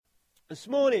This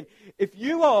morning, if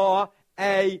you are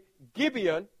a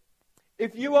Gibeon,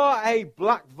 if you are a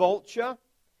black vulture,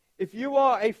 if you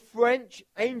are a French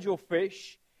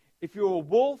angelfish, if you're a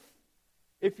wolf,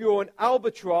 if you're an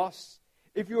albatross,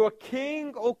 if you're a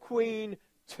king or queen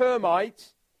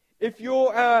termite, if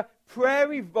you're a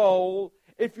prairie vole,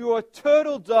 if you're a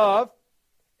turtle dove,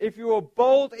 if you're a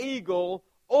bald eagle,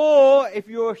 or if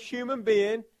you're a human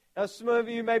being, now some of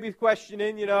you may be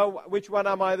questioning, which one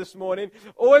am I this morning?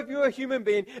 Or if you're a human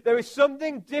being, there is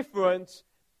something different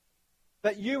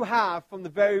that you have from the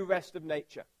very rest of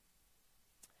nature.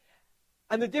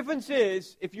 And the difference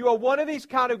is, if you are one of these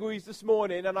categories this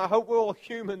morning, and I hope we're all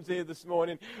humans here this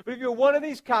morning, but if you're one of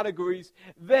these categories,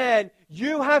 then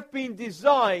you have been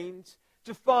designed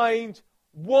to find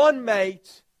one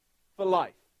mate for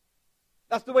life.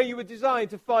 That's the way you were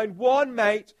designed, to find one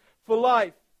mate for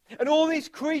life. And all these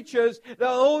creatures,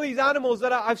 all these animals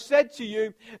that I've said to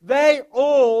you, they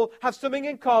all have something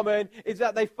in common, is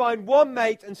that they find one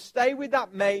mate and stay with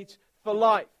that mate for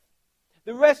life.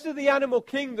 The rest of the animal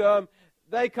kingdom,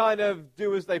 they kind of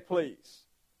do as they please.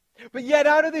 But yet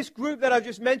out of this group that I've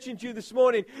just mentioned to you this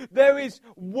morning, there is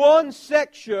one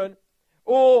section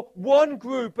or one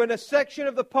group and a section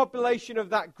of the population of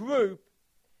that group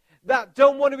that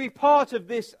don't want to be part of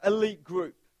this elite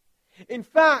group. In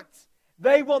fact,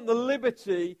 they want the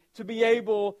liberty to be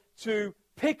able to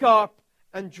pick up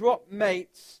and drop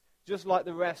mates just like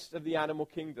the rest of the animal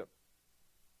kingdom.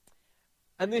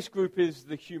 And this group is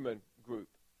the human group.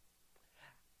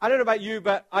 I don't know about you,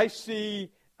 but I see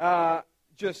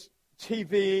just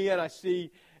TV and I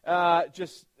see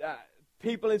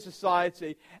people in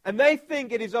society, and they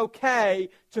think it is okay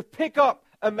to pick up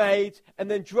a mate and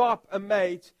then drop a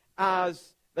mate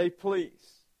as they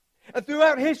please. And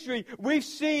throughout history, we've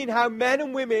seen how men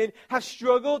and women have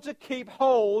struggled to keep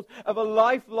hold of a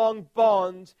lifelong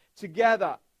bond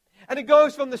together. And it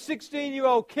goes from the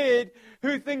 16-year-old kid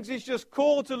who thinks it's just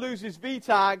cool to lose his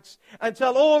V-tags and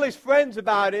tell all his friends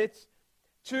about it,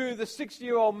 to the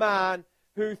 60-year-old man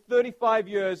who 35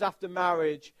 years after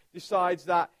marriage decides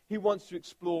that he wants to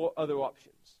explore other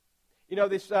options.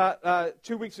 This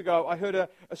 2 weeks ago, I heard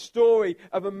a story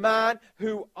of a man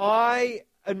who I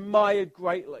admired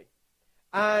greatly.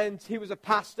 And he was a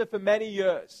pastor for many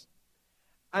years.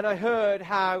 And I heard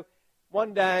how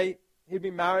one day, he'd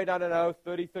been married,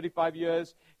 30, 35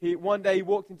 years. One day he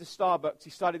walked into Starbucks. He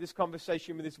started this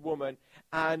conversation with this woman.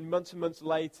 And months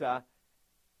later,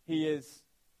 he is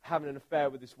having an affair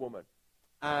with this woman.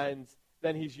 And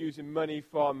then he's using money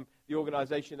from the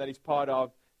organization that he's part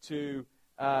of to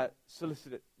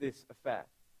solicit this affair.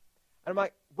 And I'm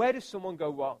like, where does someone go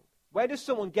wrong? Where does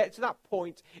someone get to that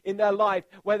point in their life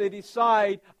where they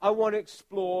decide, I want to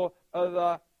explore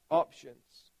other options?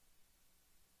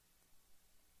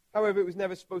 However, it was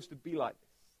never supposed to be like this.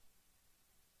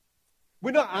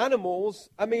 We're not animals.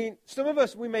 I mean, some of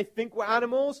us, we may think we're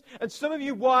animals, and some of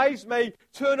you wives may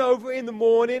turn over in the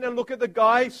morning and look at the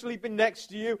guy sleeping next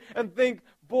to you and think,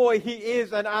 boy, he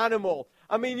is an animal.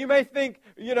 I mean, you may think,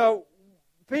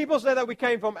 people say that we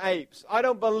came from apes. I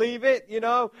don't believe it,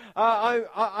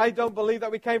 I don't believe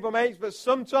that we came from apes, but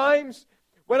sometimes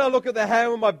when I look at the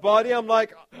hair on my body, I'm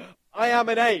like, I am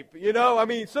an ape, I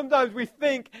mean, sometimes we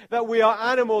think that we are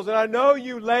animals, and I know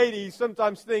you ladies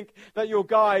sometimes think that your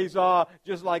guys are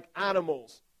just like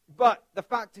animals. But the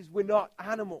fact is, we're not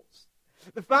animals.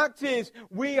 The fact is,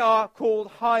 we are called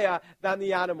higher than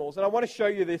the animals. And I want to show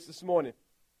you this morning.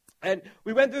 And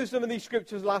we went through some of these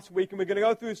scriptures last week, and we're going to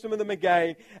go through some of them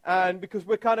again, and because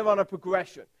we're kind of on a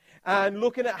progression and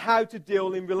looking at how to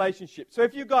deal in relationships. So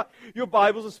if you've got your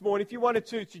Bibles this morning, if you wanted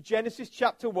to Genesis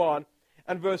chapter 1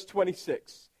 and verse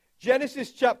 26.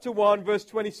 Genesis chapter 1, verse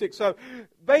 26. So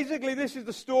basically, this is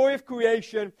the story of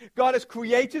creation. God has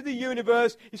created the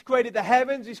universe. He's created the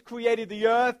heavens. He's created the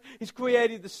earth. He's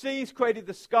created the sea. He's created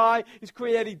the sky. He's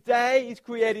created day. He's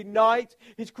created night.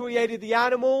 He's created the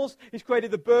animals. He's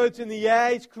created the birds in the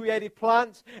air. He's created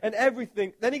plants and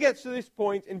everything. Then he gets to this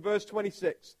point in verse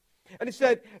 26. And he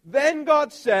said, then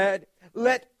God said,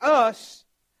 let us,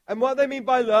 and what they mean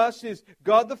by us is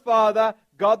God the Father,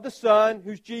 God the Son,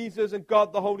 who's Jesus, and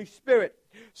God the Holy Spirit.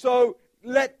 So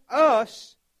let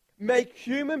us make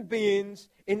human beings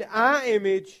in our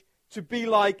image to be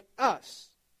like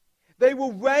us. They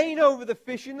will reign over the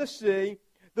fish in the sea,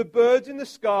 the birds in the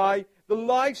sky, the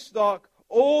livestock,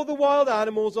 all the wild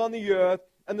animals on the earth,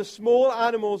 and the small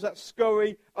animals that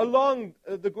scurry along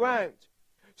the ground.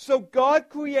 So God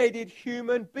created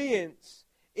human beings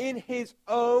in his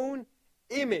own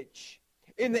image.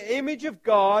 In the image of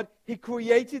God, he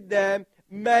created them,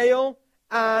 male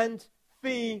and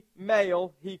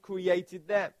female, he created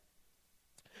them.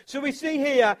 So we see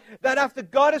here that after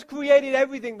God has created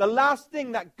everything, the last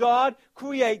thing that God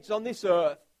creates on this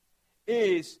earth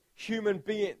is human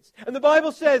beings. And the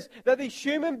Bible says that these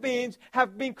human beings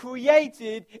have been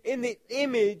created in the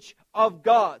image of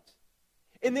God.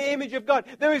 In the image of God.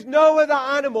 There is no other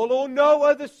animal or no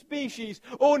other species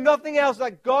or nothing else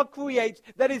that God creates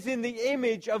that is in the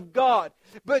image of God.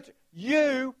 But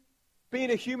you,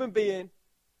 being a human being,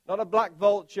 not a black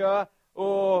vulture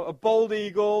or a bald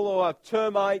eagle or a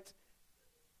termite,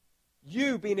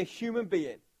 you, being a human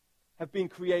being, have been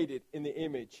created in the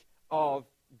image of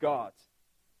God.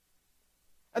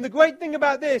 And the great thing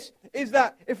about this is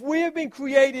that if we have been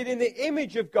created in the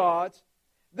image of God,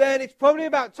 then it's probably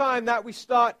about time that we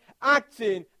start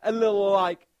acting a little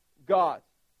like God.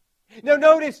 Now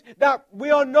notice that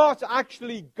we are not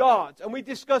actually God. And we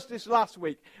discussed this last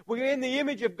week. We're in the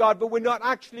image of God, but we're not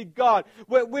actually God.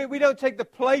 We don't take the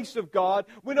place of God.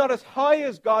 We're not as high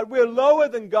as God. We're lower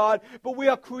than God, but we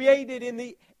are created in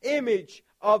the image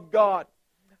of God.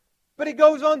 But it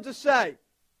goes on to say,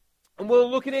 and we'll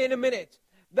look at it in a minute,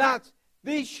 that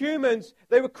these humans,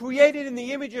 they were created in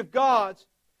the image of God,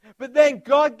 but then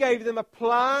God gave them a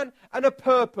plan and a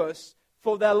purpose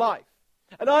for their life.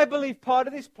 And I believe part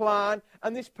of this plan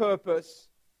and this purpose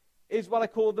is what I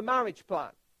call the marriage plan.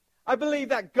 I believe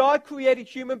that God created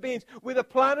human beings with a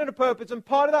plan and a purpose, and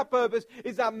part of that purpose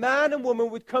is that man and woman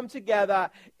would come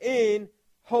together in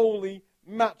holy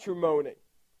matrimony.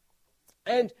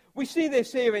 And we see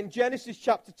this here in Genesis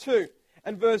chapter 2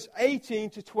 and verse 18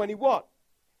 to 21.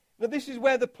 Now this is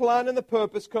where the plan and the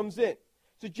purpose comes in.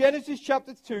 So Genesis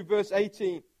chapter 2 verse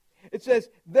 18. It says,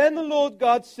 "Then the Lord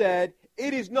God said,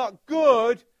 it is not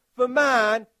good for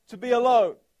man to be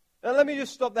alone." Now let me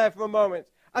just stop there for a moment.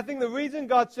 I think the reason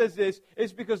God says this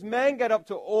is because men get up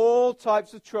to all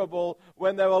types of trouble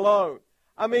when they're alone.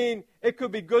 I mean, it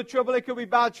could be good trouble, it could be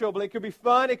bad trouble, it could be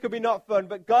fun, it could be not fun.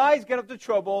 But guys get up to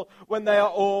trouble when they are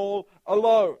all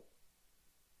alone.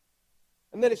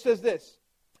 And then it says this,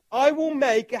 "I will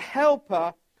make a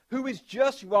helper who is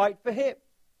just right for him."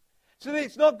 So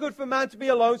it's not good for man to be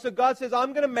alone. So God says,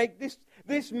 I'm going to make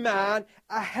this man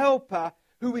a helper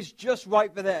who is just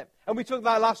right for them. And we talked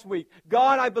about it last week.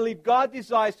 I believe God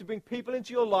desires to bring people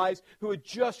into your lives who are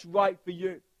just right for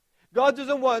you. God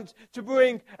doesn't want to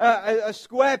bring a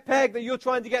square peg that you're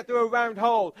trying to get through a round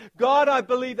hole. God, I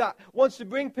believe, that wants to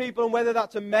bring people, and whether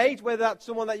that's a mate, whether that's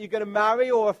someone that you're going to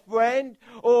marry, or a friend,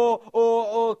 or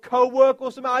a co-worker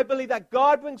or something, I believe that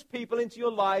God brings people into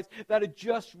your lives that are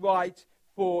just right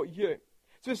for you.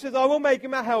 So it says, I will make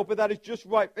him a helper that is just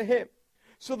right for him.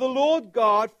 So the Lord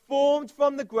God formed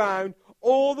from the ground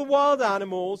all the wild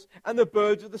animals and the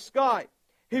birds of the sky.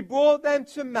 He brought them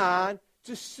to man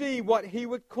to see what he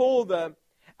would call them.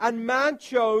 And man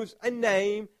chose a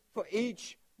name for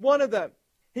each one of them.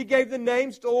 He gave the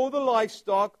names to all the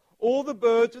livestock, all the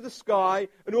birds of the sky,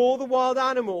 and all the wild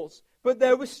animals. But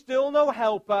there was still no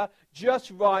helper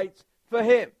just right for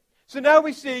him. So now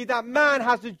we see that man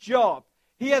has a job.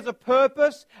 He has a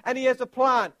purpose and he has a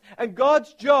plan. And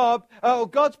God's job, or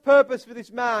God's purpose for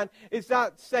this man is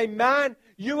that, say, man,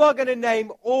 you are going to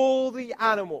name all the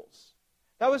animals.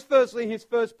 That was firstly his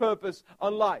first purpose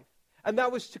on life. And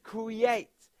that was to create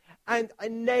and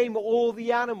name all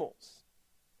the animals.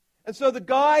 And so the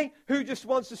guy who just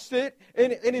wants to sit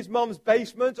in his mom's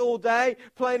basement all day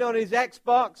playing on his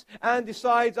Xbox and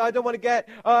decides, I don't want to get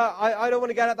out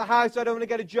of the house, I don't want to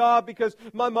get a job because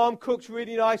my mom cooks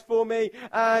really nice for me,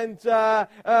 and the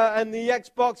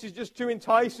Xbox is just too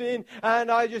enticing, and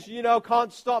I just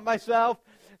can't stop myself.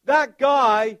 That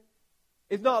guy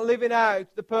is not living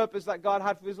out the purpose that God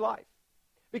had for his life.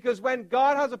 Because when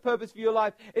God has a purpose for your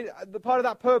life, the part of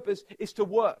that purpose is to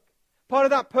work. Part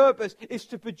of that purpose is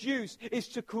to produce, is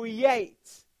to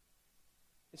create.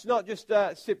 It's not just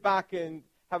sit back and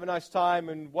have a nice time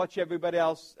and watch everybody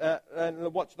else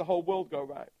and watch the whole world go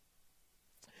round.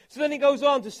 So then he goes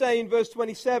on to say in verse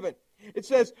 27, it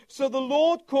says, "So the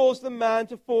Lord caused the man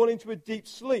to fall into a deep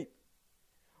sleep.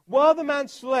 While the man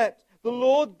slept, the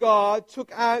Lord God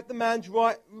took out the man's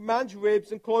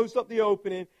ribs and closed up the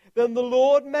opening. Then the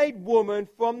Lord made woman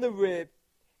from the rib.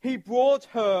 He brought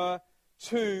her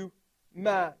to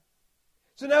man."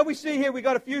 So now we see here, we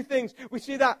got a few things. We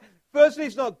see that, firstly,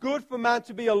 it's not good for man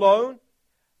to be alone.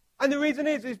 And the reason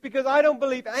is because I don't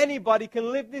believe anybody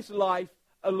can live this life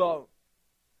alone.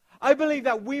 I believe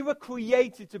that we were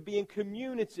created to be in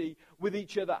community with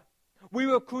each other. We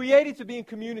were created to be in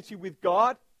community with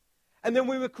God. And then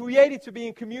we were created to be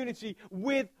in community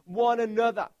with one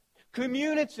another.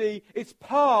 Community is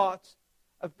part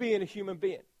of being a human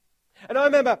being. And I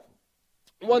remember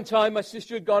one time, my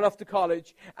sister had gone off to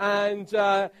college, and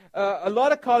a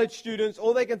lot of college students,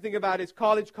 all they can think about is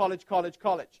college, college, college,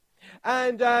 college.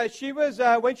 And she was,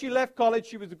 when she left college,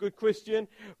 she was a good Christian.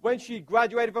 When she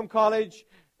graduated from college,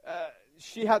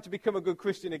 she had to become a good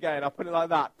Christian again. I'll put it like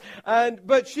that.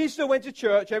 But she still went to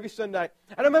church every Sunday.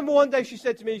 And I remember one day she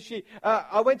said to me,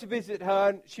 I went to visit her,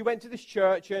 and she went to this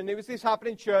church, and it was this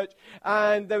happening church,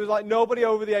 and there was like nobody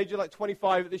over the age of like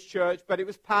 25 at this church, but it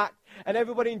was packed, and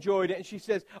everybody enjoyed it. And she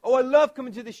says, oh, I love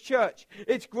coming to this church.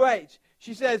 It's great.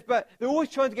 She says, but they're always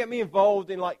trying to get me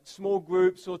involved in like small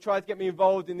groups or try to get me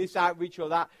involved in this outreach or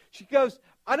that. She goes,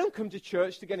 I don't come to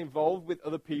church to get involved with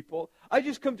other people. I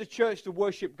just come to church to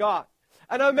worship God.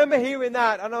 And I remember hearing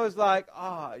that, and I was like,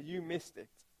 you missed it.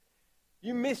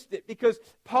 You missed it, because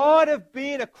part of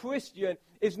being a Christian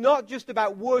is not just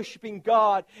about worshiping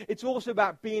God, it's also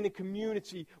about being in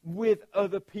community with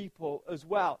other people as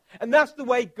well. And that's the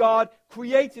way God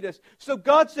created us. So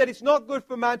God said it's not good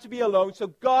for man to be alone, so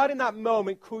God in that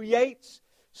moment creates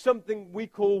something we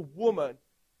call woman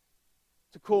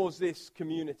to cause this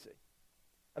community.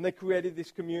 And they created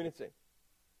this community.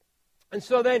 And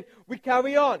so then we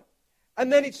carry on.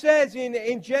 And then it says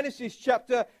in Genesis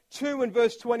chapter 2 and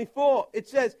verse 24, it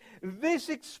says, this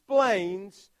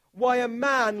explains why a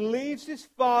man leaves his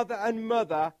father and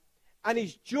mother and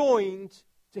is joined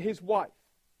to his wife.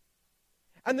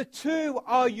 And the two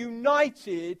are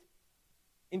united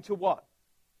into one.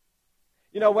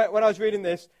 You know, when I was reading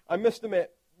this, I must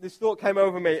admit, this thought came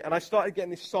over me, and I started getting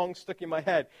this song stuck in my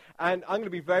head. And I'm going to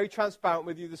be very transparent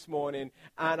with you this morning,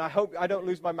 and I hope I don't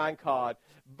lose my man card.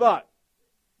 But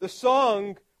the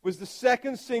song was the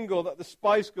second single that the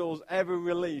Spice Girls ever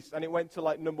released, and it went to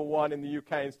like number 1 in the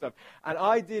UK and stuff. And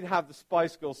I did have the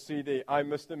Spice Girls CD, I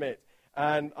must admit.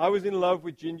 And I was in love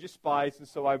with Ginger Spice, and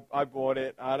so I bought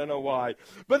it. I don't know why.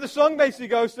 But the song basically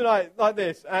goes tonight like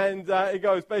this. And it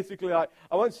goes basically like,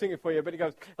 I won't sing it for you, but it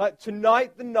goes like,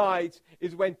 tonight the night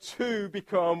is when two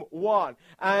become one.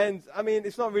 And, I mean,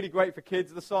 it's not really great for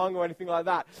kids, the song, or anything like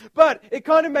that. But it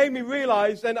kind of made me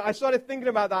realize, and I started thinking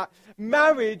about that,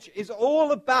 marriage is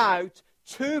all about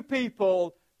two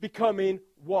people becoming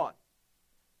one.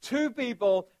 Two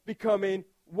people becoming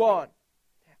one.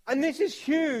 And this is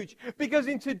huge, because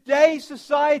in today's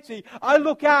society, I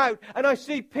look out and I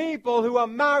see people who are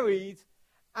married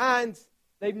and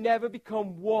they've never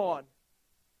become one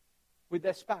with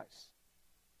their spouse.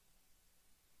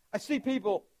 I see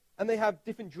people and they have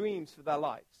different dreams for their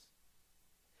lives.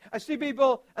 I see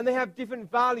people and they have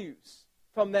different values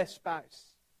from their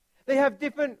spouse. They have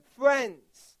different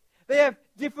friends. They have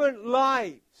different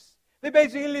lives. They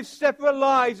basically live separate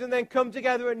lives and then come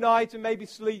together at night and maybe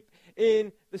sleep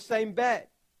in the same bed.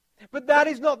 But that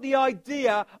is not the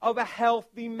idea of a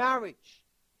healthy marriage.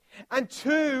 And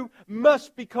two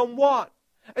must become one.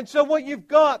 And so what you've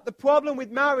got, the problem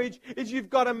with marriage, is you've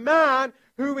got a man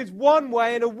who is one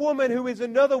way and a woman who is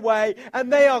another way,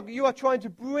 and you are trying to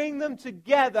bring them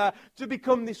together to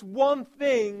become this one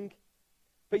thing,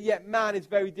 but yet man is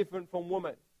very different from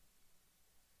woman.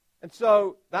 And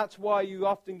so that's why you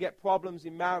often get problems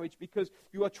in marriage, because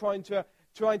you are trying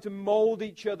to mold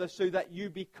each other so that you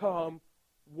become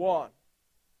one.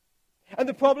 And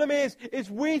the problem is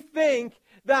we think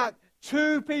that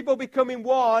two people becoming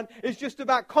one is just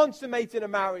about consummating a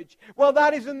marriage. Well,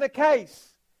 that isn't the case.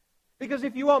 Because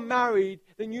if you are married,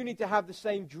 then you need to have the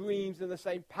same dreams and the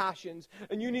same passions,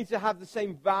 and you need to have the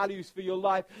same values for your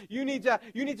life. You need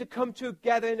to come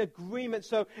together in agreement.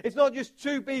 So it's not just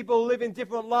two people living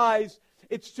different lives,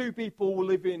 it's two people who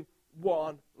live in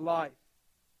one life.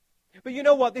 But you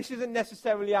know what? This isn't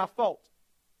necessarily our fault.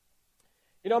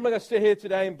 You know, I'm not going to sit here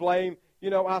today and blame,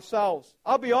 ourselves.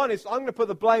 I'll be honest, I'm going to put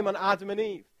the blame on Adam and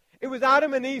Eve. It was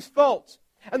Adam and Eve's fault.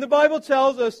 And the Bible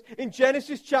tells us in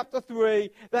Genesis chapter 3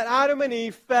 that Adam and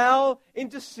Eve fell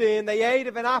into sin. They ate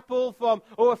of an apple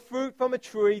or a fruit from a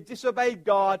tree, disobeyed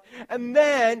God. And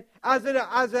then, as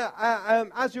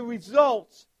a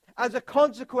result, as a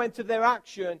consequence of their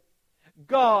action,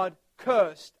 God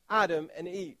cursed Adam and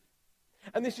Eve.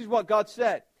 And this is what God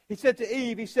said. He said to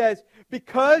Eve, he says,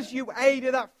 because you ate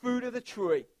of that fruit of the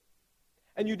tree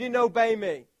and you didn't obey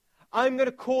me, I'm going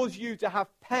to cause you to have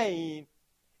pain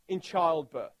in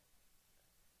childbirth.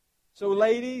 So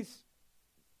ladies,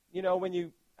 when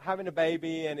you're having a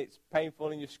baby and it's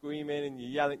painful and you're screaming and you're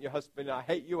yelling at your husband, I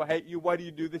hate you, why do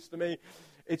you do this to me?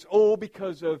 It's all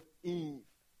because of Eve.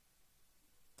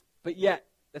 But yet,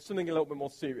 there's something a little bit more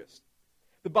serious.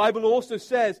 The Bible also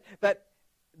says that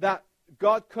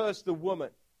God cursed the woman.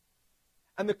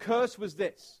 And the curse was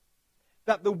this,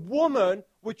 that the woman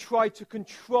would try to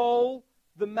control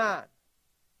the man.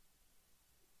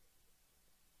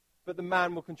 But the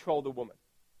man will control the woman.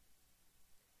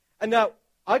 And now,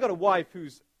 I got a wife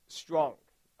who's strong.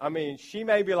 I mean, she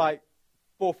may be like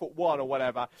 4'1" or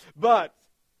whatever, but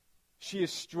she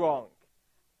is strong.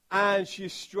 And she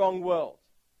is strong-willed.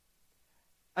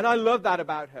 And I love that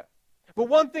about her. But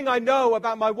one thing I know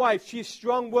about my wife, she's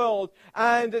strong-willed,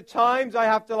 and at times I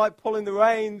have to like pull in the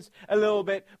reins a little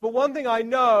bit. But one thing I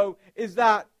know is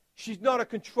that she's not a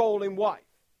controlling wife.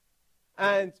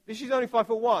 And she's only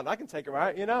 5'1". I can take her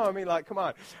out, I mean, like, come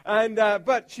on. And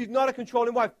but she's not a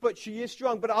controlling wife, but she is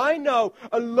strong. But I know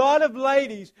a lot of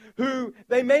ladies who,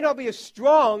 they may not be as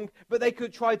strong, but they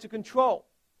could try to control.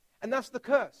 And that's the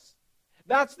curse.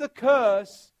 That's the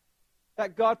curse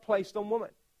that God placed on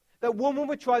woman. That woman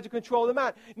would try to control the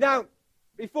man. Now,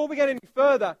 before we get any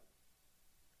further,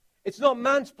 it's not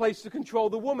man's place to control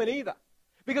the woman either.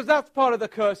 Because that's part of the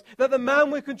curse, that the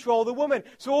man would control the woman.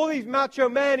 So all these macho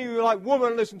men who are like,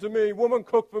 woman, listen to me, woman,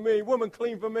 cook for me, woman,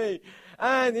 clean for me.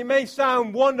 And it may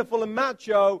sound wonderful and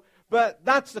macho, but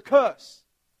that's the curse.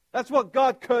 That's what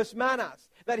God cursed man as,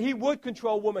 that he would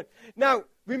control woman. Now,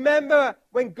 remember,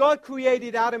 when God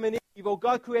created Adam and Eve, or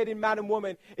God created man and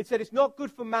woman, it said it's not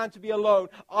good for man to be alone.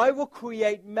 I will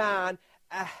create man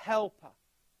a helper.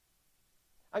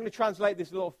 I'm going to translate this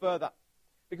a little further.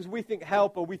 Because we think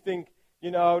helper, we think,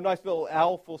 nice little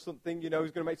elf or something, who's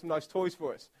going to make some nice toys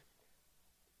for us.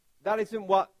 That isn't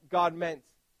what God meant.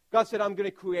 God said, I'm going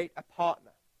to create a partner.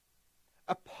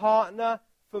 A partner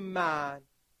for man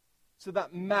so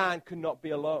that man could not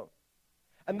be alone.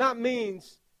 And that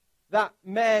means that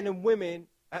men and women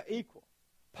are equal.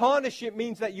 Partnership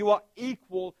means that you are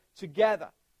equal together.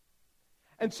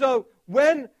 And so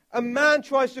when a man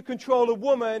tries to control a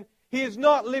woman, he is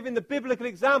not living the biblical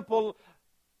example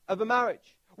of a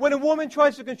marriage. When a woman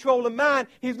tries to control a man,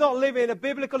 he's not living a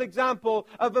biblical example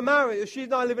of a marriage. She's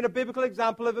not living a biblical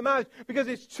example of a marriage. Because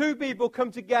it's two people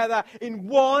come together in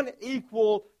one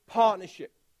equal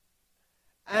partnership.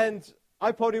 And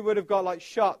I probably would have got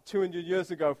shot 200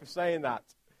 years ago for saying that.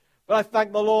 But I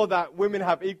thank the Lord that women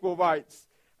have equal rights.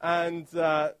 And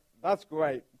that's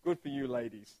great. Good for you,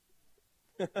 ladies.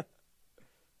 But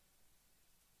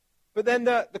then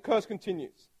the curse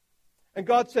continues. And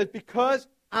God says, because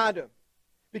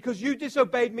you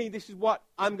disobeyed me, this is what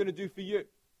I'm going to do for you.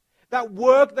 That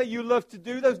work that you love to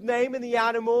do, those naming the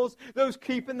animals, those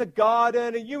keeping the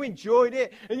garden, and you enjoyed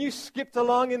it, and you skipped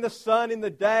along in the sun in the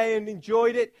day and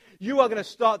enjoyed it, you are going to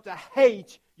start to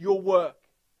hate your work.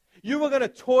 You are going to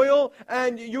toil,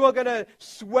 and you are going to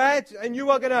sweat, and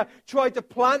you are going to try to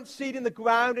plant seed in the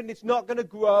ground, and it's not going to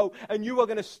grow, and you are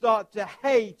going to start to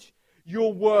hate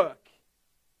your work.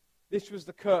 This was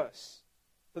the curse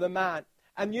for the man.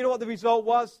 And you know what the result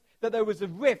was? That there was a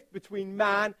rift between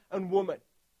man and woman.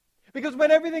 Because when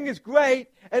everything is great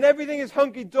and everything is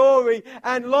hunky-dory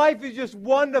and life is just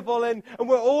wonderful and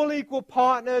we're all equal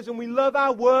partners and we love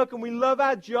our work and we love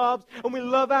our jobs and we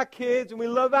love our kids and we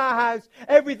love our house,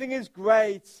 everything is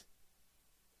great.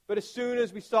 But as soon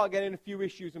as we start getting a few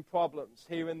issues and problems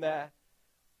here and there,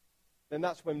 then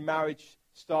that's when marriage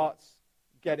starts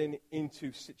getting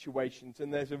into situations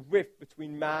and there's a rift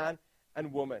between man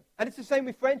and woman. And it's the same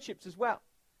with friendships as well.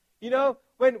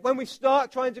 When we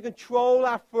start trying to control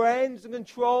our friends and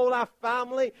control our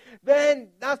family, then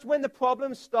that's when the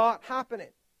problems start happening.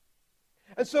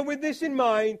 And so with this in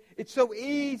mind, it's so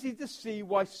easy to see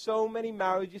why so many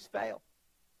marriages fail.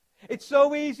 It's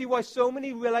so easy why so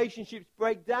many relationships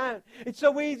break down. It's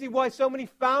so easy why so many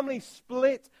families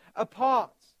split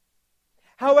apart.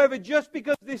 However, just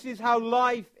because this is how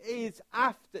life is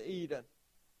after Eden,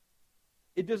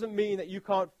 it doesn't mean that you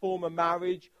can't form a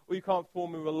marriage or you can't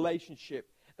form a relationship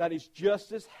that is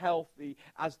just as healthy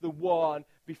as the one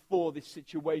before this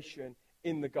situation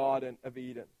in the Garden of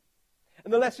Eden.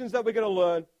 And the lessons that we're going to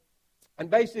learn, and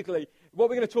basically what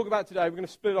we're going to talk about today, we're going to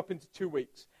split it up into 2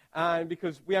 weeks, and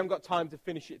because we haven't got time to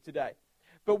finish it today.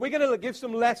 But we're going to give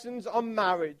some lessons on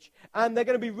marriage, and they're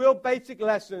going to be real basic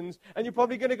lessons, and you're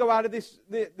probably going to go out of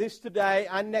this today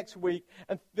and next week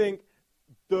and think,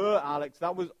 duh, Alex,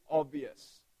 that was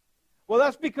obvious. Well,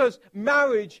 that's because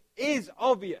marriage is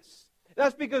obvious.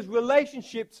 That's because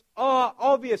relationships are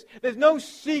obvious. There's no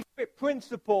secret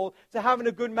principle to having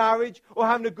a good marriage or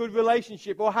having a good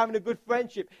relationship or having a good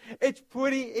friendship. It's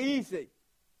pretty easy.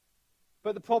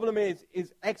 But the problem is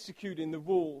executing the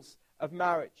rules of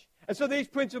marriage. And so these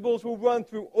principles will run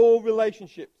through all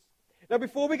relationships. Now,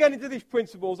 before we get into these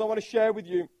principles, I want to share with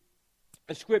you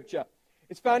a scripture.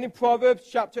 It's found in Proverbs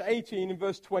chapter 18 and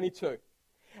verse 22.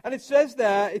 And it says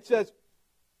there,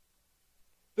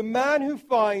 the man who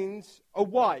finds a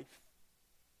wife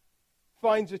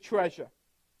finds a treasure,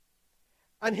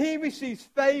 and he receives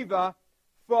favor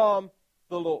from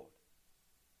the Lord.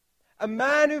 A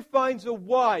man who finds a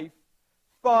wife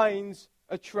finds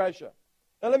a treasure.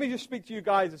 Now let me just speak to you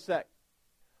guys a sec.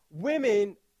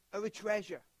 Women are a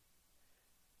treasure.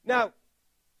 Now,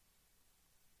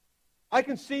 I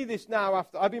can see this now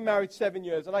after, I've been married 7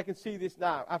 years, and I can see this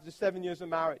now after 7 years of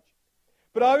marriage.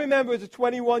 But I remember as a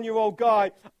 21-year-old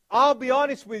guy, I'll be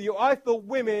honest with you, I thought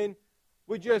women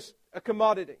were just a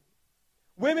commodity.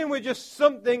 Women were just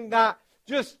something that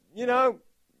just,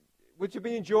 were to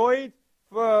be enjoyed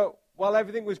for while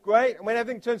everything was great. And when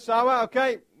everything turned sour,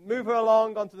 okay, move her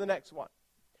along on to the next one.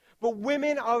 But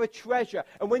women are a treasure.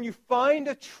 And when you find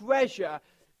a treasure,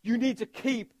 you need to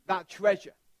keep that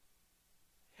treasure.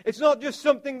 It's not just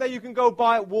something that you can go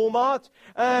buy at Walmart,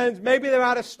 and maybe they're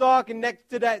out of stock, and next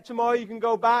to that tomorrow you can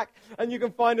go back and you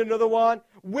can find another one.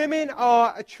 Women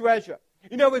are a treasure.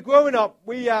 We're growing up,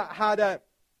 we had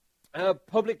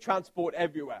public transport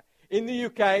everywhere. In the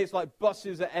UK, it's like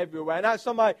buses are everywhere. And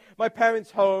outside my parents'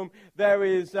 home, there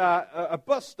is a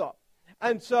bus stop.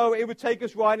 And so it would take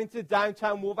us right into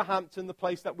downtown Wolverhampton, the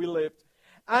place that we lived.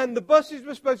 And the buses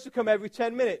were supposed to come every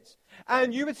 10 minutes.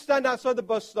 And you would stand outside the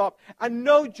bus stop, and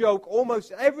no joke,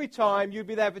 almost every time you'd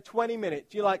be there for 20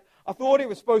 minutes. You're like, I thought it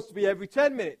was supposed to be every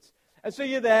 10 minutes. And so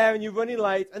you're there, and you're running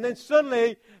late, and then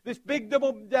suddenly this big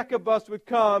double-decker bus would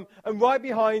come, and right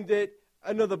behind it,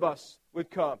 another bus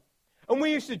would come. And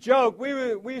we used to joke,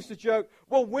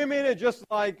 well, women are just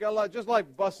like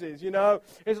buses,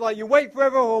 It's like you wait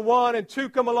forever for one, and two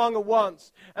come along at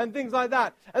once, and things like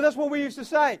that. And that's what we used to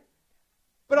say.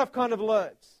 But I've kind of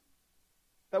learned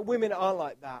that women aren't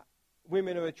like that.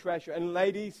 Women are a treasure. And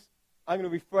ladies, I'm going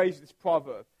to rephrase this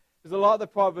proverb, because a lot of the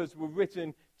proverbs were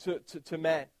written to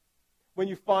men. When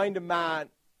you find a man,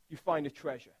 you find a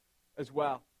treasure as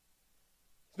well.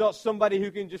 He's not somebody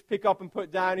who can just pick up and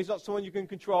put down. He's not someone you can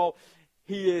control.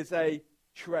 He is a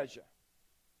treasure.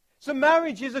 So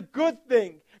marriage is a good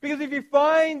thing, because if you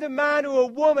find a man or a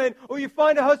woman, or you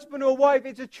find a husband or a wife,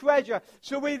 it's a treasure.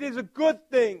 So it is a good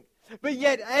thing. But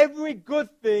yet every good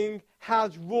thing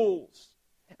has rules.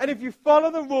 And if you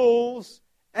follow the rules,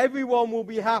 everyone will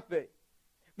be happy.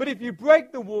 But if you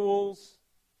break the rules,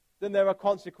 then there are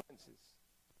consequences.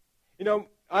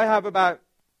 I have about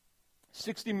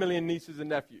 60 million nieces and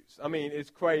nephews. I mean, it's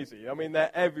crazy. I mean,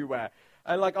 they're everywhere.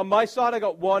 And like on my side, I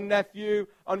got one nephew.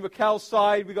 On Raquel's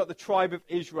side, we got the tribe of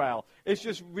Israel. It's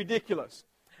just ridiculous.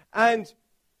 And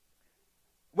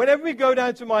whenever we go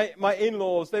down to my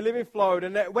in-laws, they live in Florida,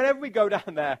 and whenever we go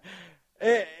down there,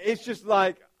 it's just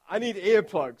like, I need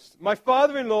earplugs. My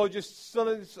father-in-law just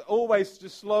always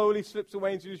just slowly slips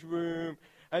away into his room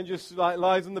and just like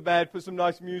lies on the bed, puts some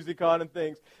nice music on and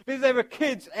things. Because there are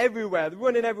kids everywhere, they're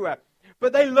running everywhere.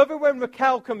 But they love it when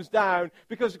Raquel comes down,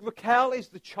 because Raquel is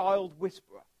the child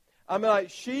whisperer. I mean, like,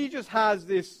 she just has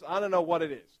this, I don't know what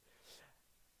it is.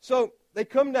 So they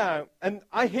come down, and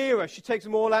I hear her. She takes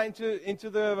them all out into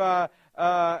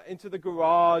the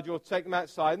garage, or take them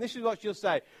outside. And this is what she'll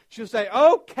say. She'll say,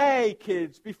 okay,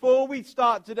 kids, before we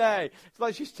start today. It's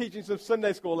like she's teaching some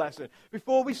Sunday school lesson.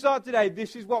 Before we start today,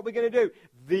 this is what we're going to do.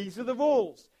 These are the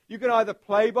rules. You can either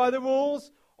play by the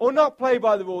rules or not play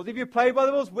by the rules. If you play by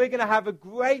the rules, we're going to have a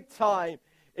great time.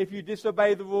 If you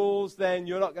disobey the rules, then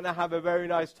you're not going to have a very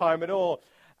nice time at all.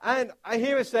 And I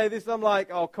hear her say this, and I'm like,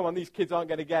 oh, come on, these kids aren't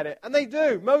going to get it. And they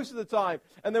do, most of the time.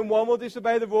 And then one will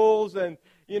disobey the rules, and,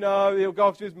 he'll go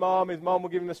off to his mom will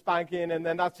give him a spanking, and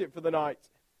then that's it for the night.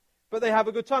 But they have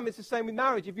a good time. It's the same with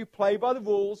marriage. If you play by the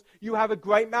rules, you have a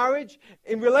great marriage.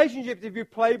 In relationships, if you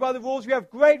play by the rules, you have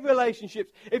great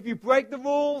relationships. If you break the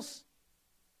rules,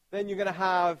 then you're going to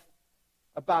have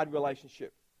a bad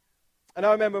relationship. And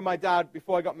I remember my dad,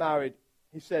 before I got married,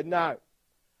 he said, now,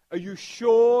 are you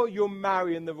sure you're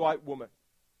marrying the right woman?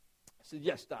 I said,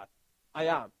 yes, Dad, I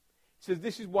am. He says,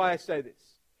 this is why I say this.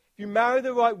 If you marry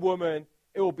the right woman,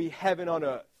 it will be heaven on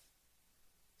earth.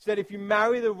 He said, if you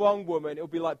marry the wrong woman, it will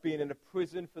be like being in a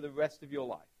prison for the rest of your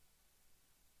life.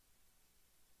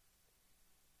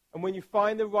 And when you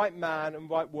find the right man and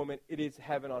right woman, it is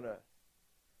heaven on earth.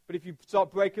 But if you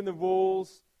start breaking the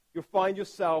rules, you'll find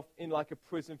yourself in like a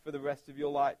prison for the rest of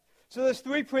your life. So there's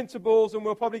 3 principles, and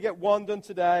we'll probably get one done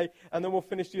today, and then we'll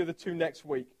finish the other 2 next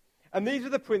week. And these are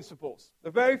the principles.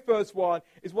 The very first one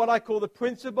is what I call the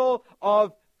principle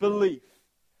of belief.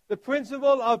 The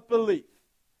principle of belief.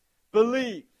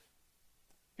 Believe.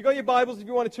 If you've got your Bibles, if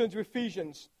you want to turn to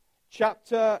Ephesians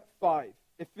chapter 5.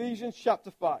 Ephesians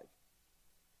chapter 5.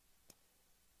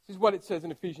 This is what it says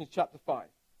in Ephesians chapter 5.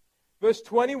 Verse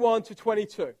 21 to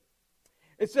 22.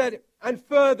 It said, and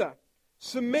further,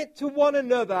 submit to one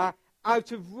another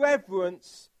out of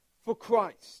reverence for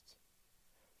Christ.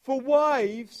 For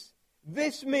wives,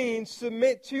 this means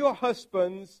submit to your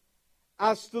husbands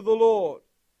as to the Lord.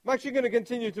 I'm actually going to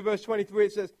continue to verse 23.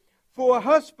 It says, for a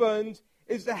husband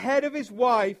is the head of his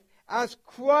wife, as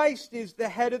Christ is the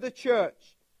head of the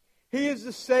church. He is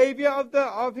the Savior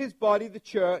of his body, the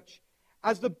church.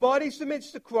 As the body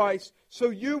submits to Christ, so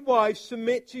you wives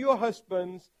submit to your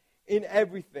husbands in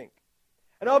everything.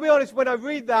 And I'll be honest, when I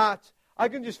read that, I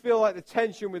can just feel like the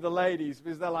tension with the ladies,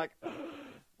 because they're like,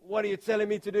 what are you telling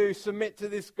me to do? Submit to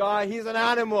this guy? He's an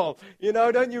animal. You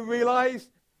know, don't you realize?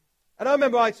 And I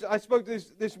remember I spoke to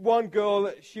this one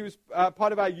girl. She was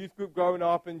part of our youth group growing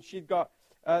up, and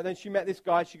then she met this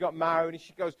guy. She got married, and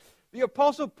she goes, the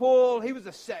Apostle Paul, he was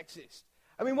a sexist.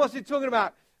 I mean, what's he talking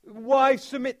about? Wives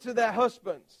submit to their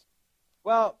husbands.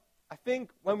 Well, I think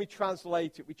when we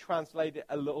translate it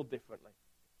a little differently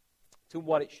to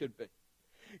what it should be.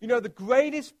 You know, the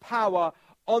greatest power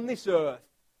on this earth,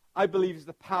 I believe, is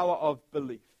the power of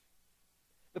belief.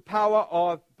 The power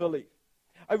of belief.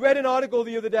 I read an article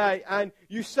the other day, and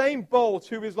Usain Bolt,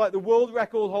 who is like the world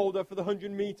record holder for the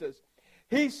 100 meters,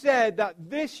 he said that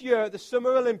this year at the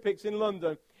Summer Olympics in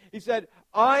London, he said,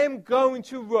 I am going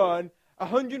to run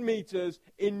 100 meters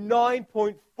in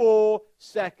 9.4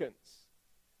 seconds.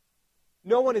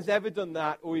 No one has ever done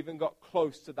that or even got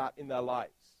close to that in their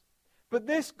lives. But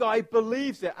this guy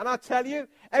believes it. And I tell you,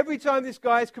 every time this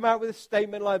guy has come out with a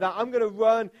statement like that, I'm going to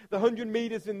run the 100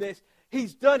 meters in this,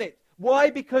 he's done it. Why?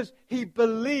 Because he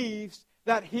believes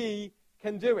that he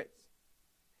can do it.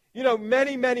 You know,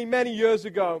 many, many, many years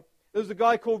ago, there was a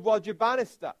guy called Roger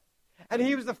Bannister. And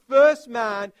he was the first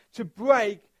man to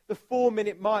break the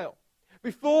 4-minute mile.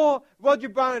 Before Roger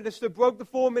Bannister broke the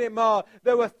 4-minute mile,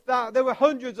 there were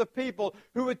hundreds of people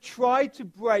who had tried to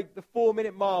break the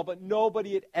 4-minute mile, but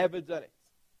nobody had ever done it.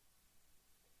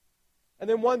 And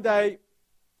then one day,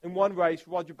 in one race,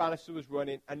 Roger Bannister was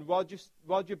running, and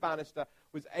Roger Bannister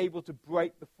was able to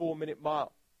break the 4-minute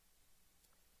mile.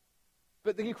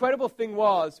 But the incredible thing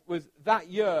was that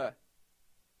year,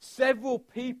 several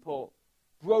people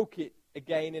broke it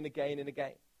again and again and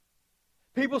again.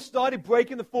 People started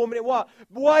breaking the 4-minute mile.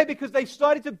 Why? Because they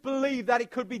started to believe that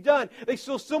it could be done. They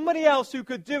saw somebody else who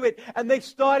could do it, and they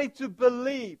started to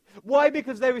believe. Why?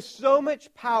 Because there is so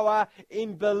much power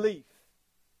in belief.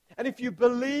 And if you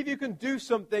believe you can do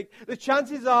something, the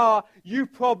chances are you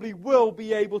probably will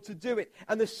be able to do it.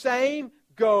 And the same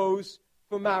goes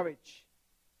for marriage.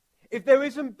 If there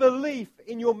isn't belief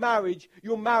in your marriage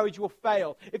will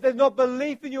fail. If there's not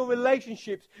belief in your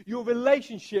relationships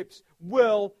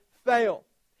will fail.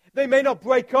 They may not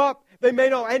break up, they may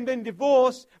not end in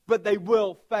divorce, but they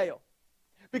will fail.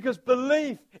 Because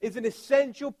belief is an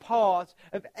essential part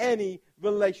of any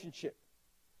relationship.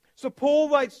 So Paul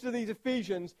writes to these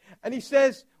Ephesians, and he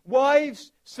says,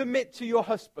 wives, submit to your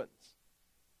husbands.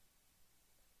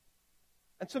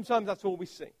 And sometimes that's all we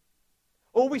see.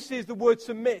 All we see is the word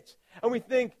submit. And we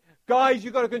think, guys,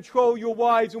 you've got to control your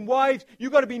wives. And wives,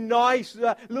 you've got to be nice,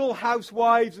 little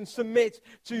housewives, and submit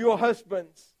to your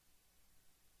husbands.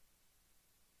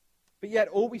 But yet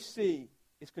all we see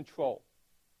is control.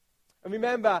 And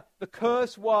remember, the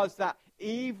curse was that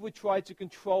Eve would try to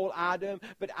control Adam,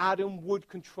 but Adam would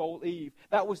control Eve.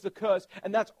 That was the curse.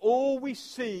 And that's all we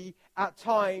see at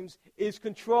times is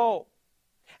control.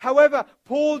 However,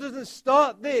 Paul doesn't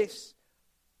start this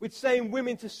with saying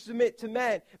women to submit to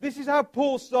men. This is how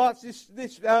Paul starts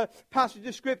this passage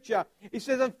of Scripture. He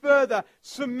says, and further,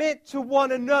 submit to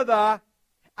one another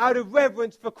out of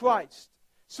reverence for Christ.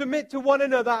 Submit to one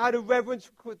another out of reverence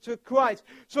to Christ.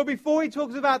 So before he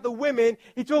talks about the women,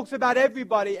 he talks about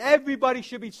everybody. Everybody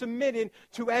should be submitting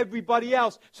to everybody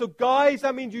else. So guys,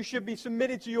 that means you should be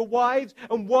submitting to your wives,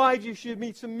 and wives, you should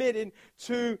be submitting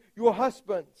to your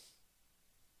husbands.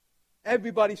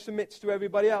 Everybody submits to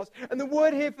everybody else. And the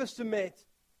word here for submit,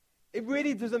 it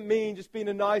really doesn't mean just being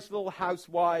a nice little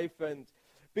housewife and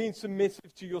being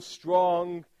submissive to your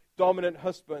strong, dominant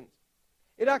husband.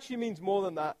 It actually means more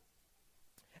than that.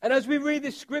 And as we read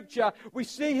this scripture, we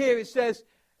see here it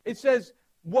says,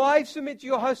 wives, submit to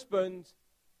your husband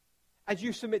as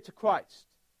you submit to Christ.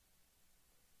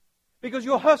 Because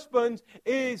your husband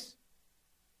is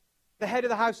the head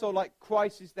of the household like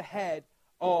Christ is the head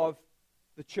of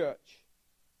the church.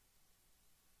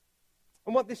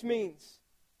 And what this means,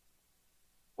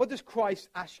 what does Christ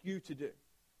ask you to do?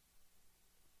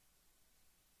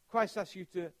 Christ asks you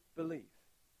to believe.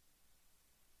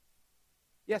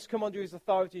 Yes, come under his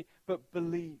authority, but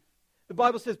believe. The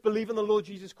Bible says, believe in the Lord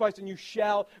Jesus Christ and you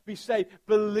shall be saved.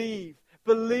 Believe.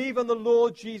 Believe in the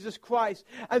Lord Jesus Christ.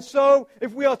 And so,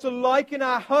 if we are to liken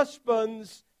our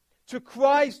husbands to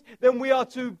Christ, then we are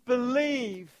to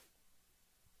believe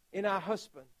in our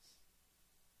husbands.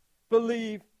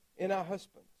 Believe in our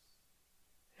husbands.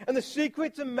 And the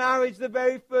secret to marriage, the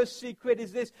very first secret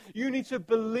is this: you need to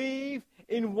believe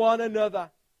in one another.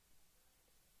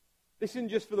 This isn't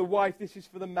just for the wife, this is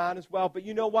for the man as well. But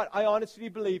you know what? I honestly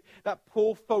believe that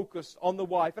Paul focused on the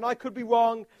wife. And I could be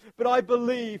wrong, but I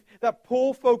believe that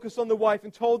Paul focused on the wife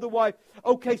and told the wife,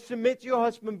 okay, submit to your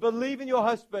husband, believe in your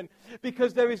husband,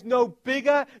 because there is no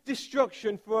bigger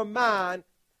destruction for a man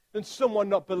than someone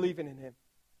not believing in him.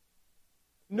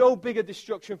 No bigger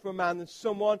destruction for a man than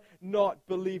someone not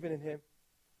believing in him.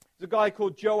 There's a guy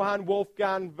called Johann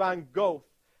Wolfgang van Gogh.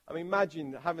 I mean,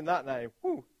 imagine having that name.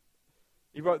 Whew.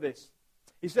 He wrote this.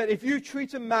 He said, if you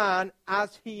treat a man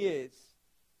as he is,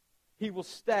 he will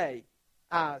stay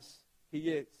as he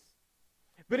is.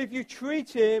 But if you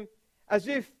treat him as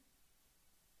if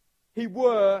he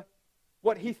were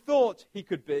what he thought he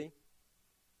could be,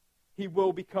 he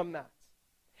will become that.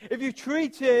 If you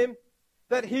treat him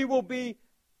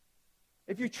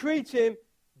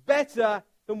better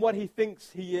than what he thinks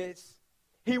he is,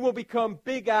 he will become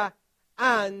bigger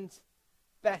and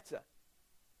better.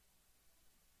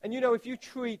 And you know, if you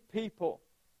treat people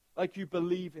like you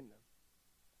believe in them,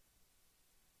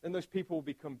 then those people will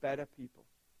become better people.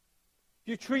 If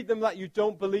you treat them like you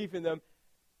don't believe in them,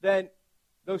 then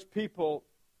those people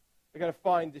are going to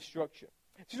find destruction.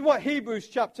 This is what Hebrews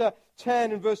chapter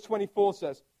 10 and verse 24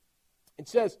 says. It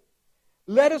says,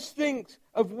 let us think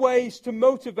of ways to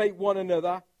motivate one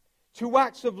another to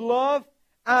acts of love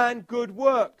and good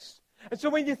works. And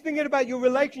so when you're thinking about your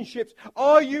relationships,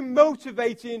 are you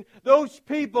motivating those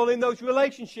people in those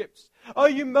relationships? Are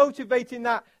you motivating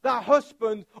that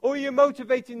husband, or are you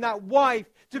motivating that wife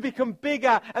to become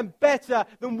bigger and better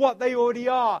than what they already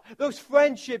are? Those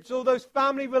friendships or those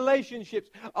family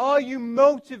relationships, are you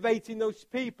motivating those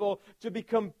people to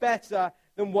become better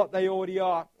than what they already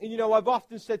are? And you know, I've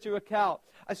often said to Raquel,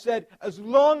 I said, as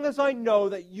long as I know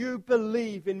that you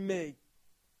believe in me,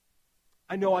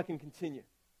 I know I can continue.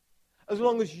 As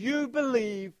long as you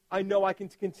believe, I know I can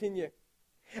continue.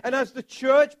 And as the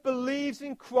church believes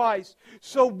in Christ,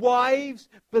 so wives,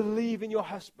 believe in your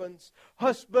husbands.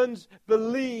 Husbands,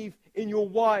 believe in your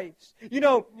wives. You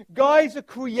know, guys are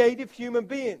creative human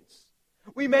beings.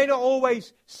 We may not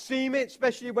always seem it,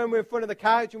 especially when we're in front of the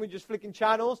couch and we're just flicking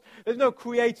channels. There's no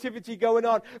creativity going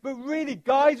on. But really,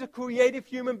 guys are creative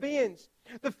human beings.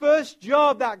 The first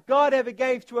job that God ever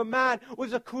gave to a man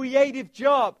was a creative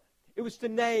job. It was to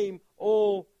name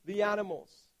all the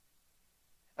animals.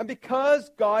 And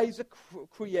because guys are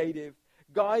creative,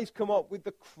 guys come up with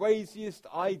the craziest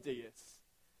ideas.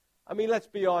 I mean, let's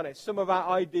be honest. Some of our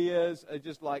ideas are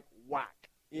just like whack,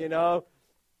 you know.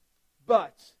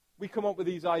 But we come up with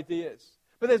these ideas.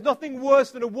 But there's nothing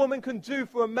worse than a woman can do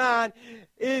for a man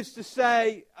is to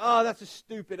say, oh, that's a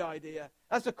stupid idea.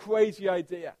 That's a crazy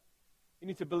idea. You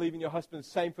need to believe in your husband.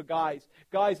 Same for guys.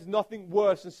 Guys, there's nothing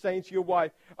worse than saying to your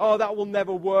wife, oh, that will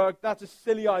never work. That's a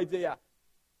silly idea.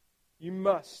 You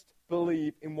must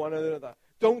believe in one another.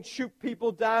 Don't shoot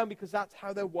people down because that's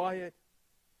how they're wired.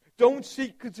 Don't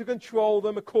seek to control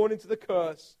them according to the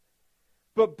curse.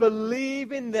 But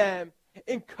believe in them.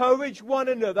 Encourage one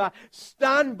another.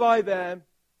 Stand by them.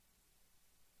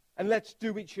 And let's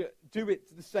do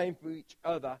it the same for each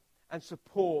other and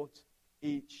support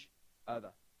each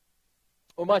other.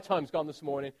 Well, my time's gone this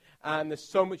morning, and there's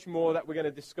so much more that we're going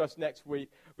to discuss next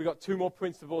week. We've got 2 more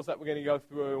principles that we're going to go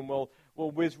through, and we'll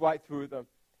whiz right through them.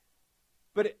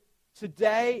 But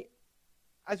today,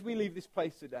 as we leave this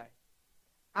place today,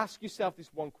 ask yourself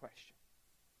this one question.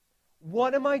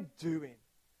 What am I doing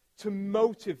to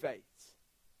motivate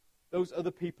those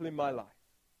other people in my life?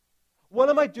 What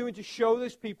am I doing to show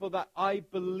those people that I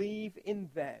believe in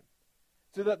them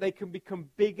so that they can become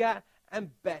bigger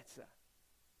and better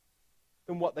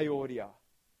than what they already are?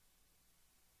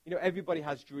 You know, everybody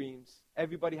has dreams.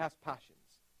 Everybody has passions.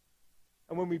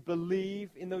 And when we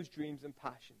believe in those dreams and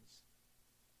passions,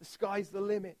 the sky's the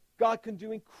limit. God can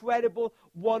do incredible,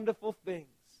 wonderful things.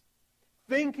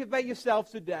 Think about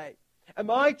yourself today. Am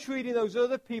I treating those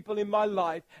other people in my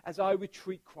life as I would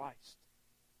treat Christ?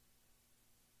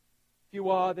 If you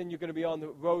are, then you're going to be on the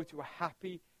road to a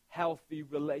happy, healthy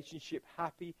relationship,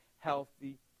 happy,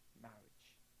 healthy marriage.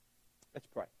 Let's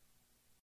pray.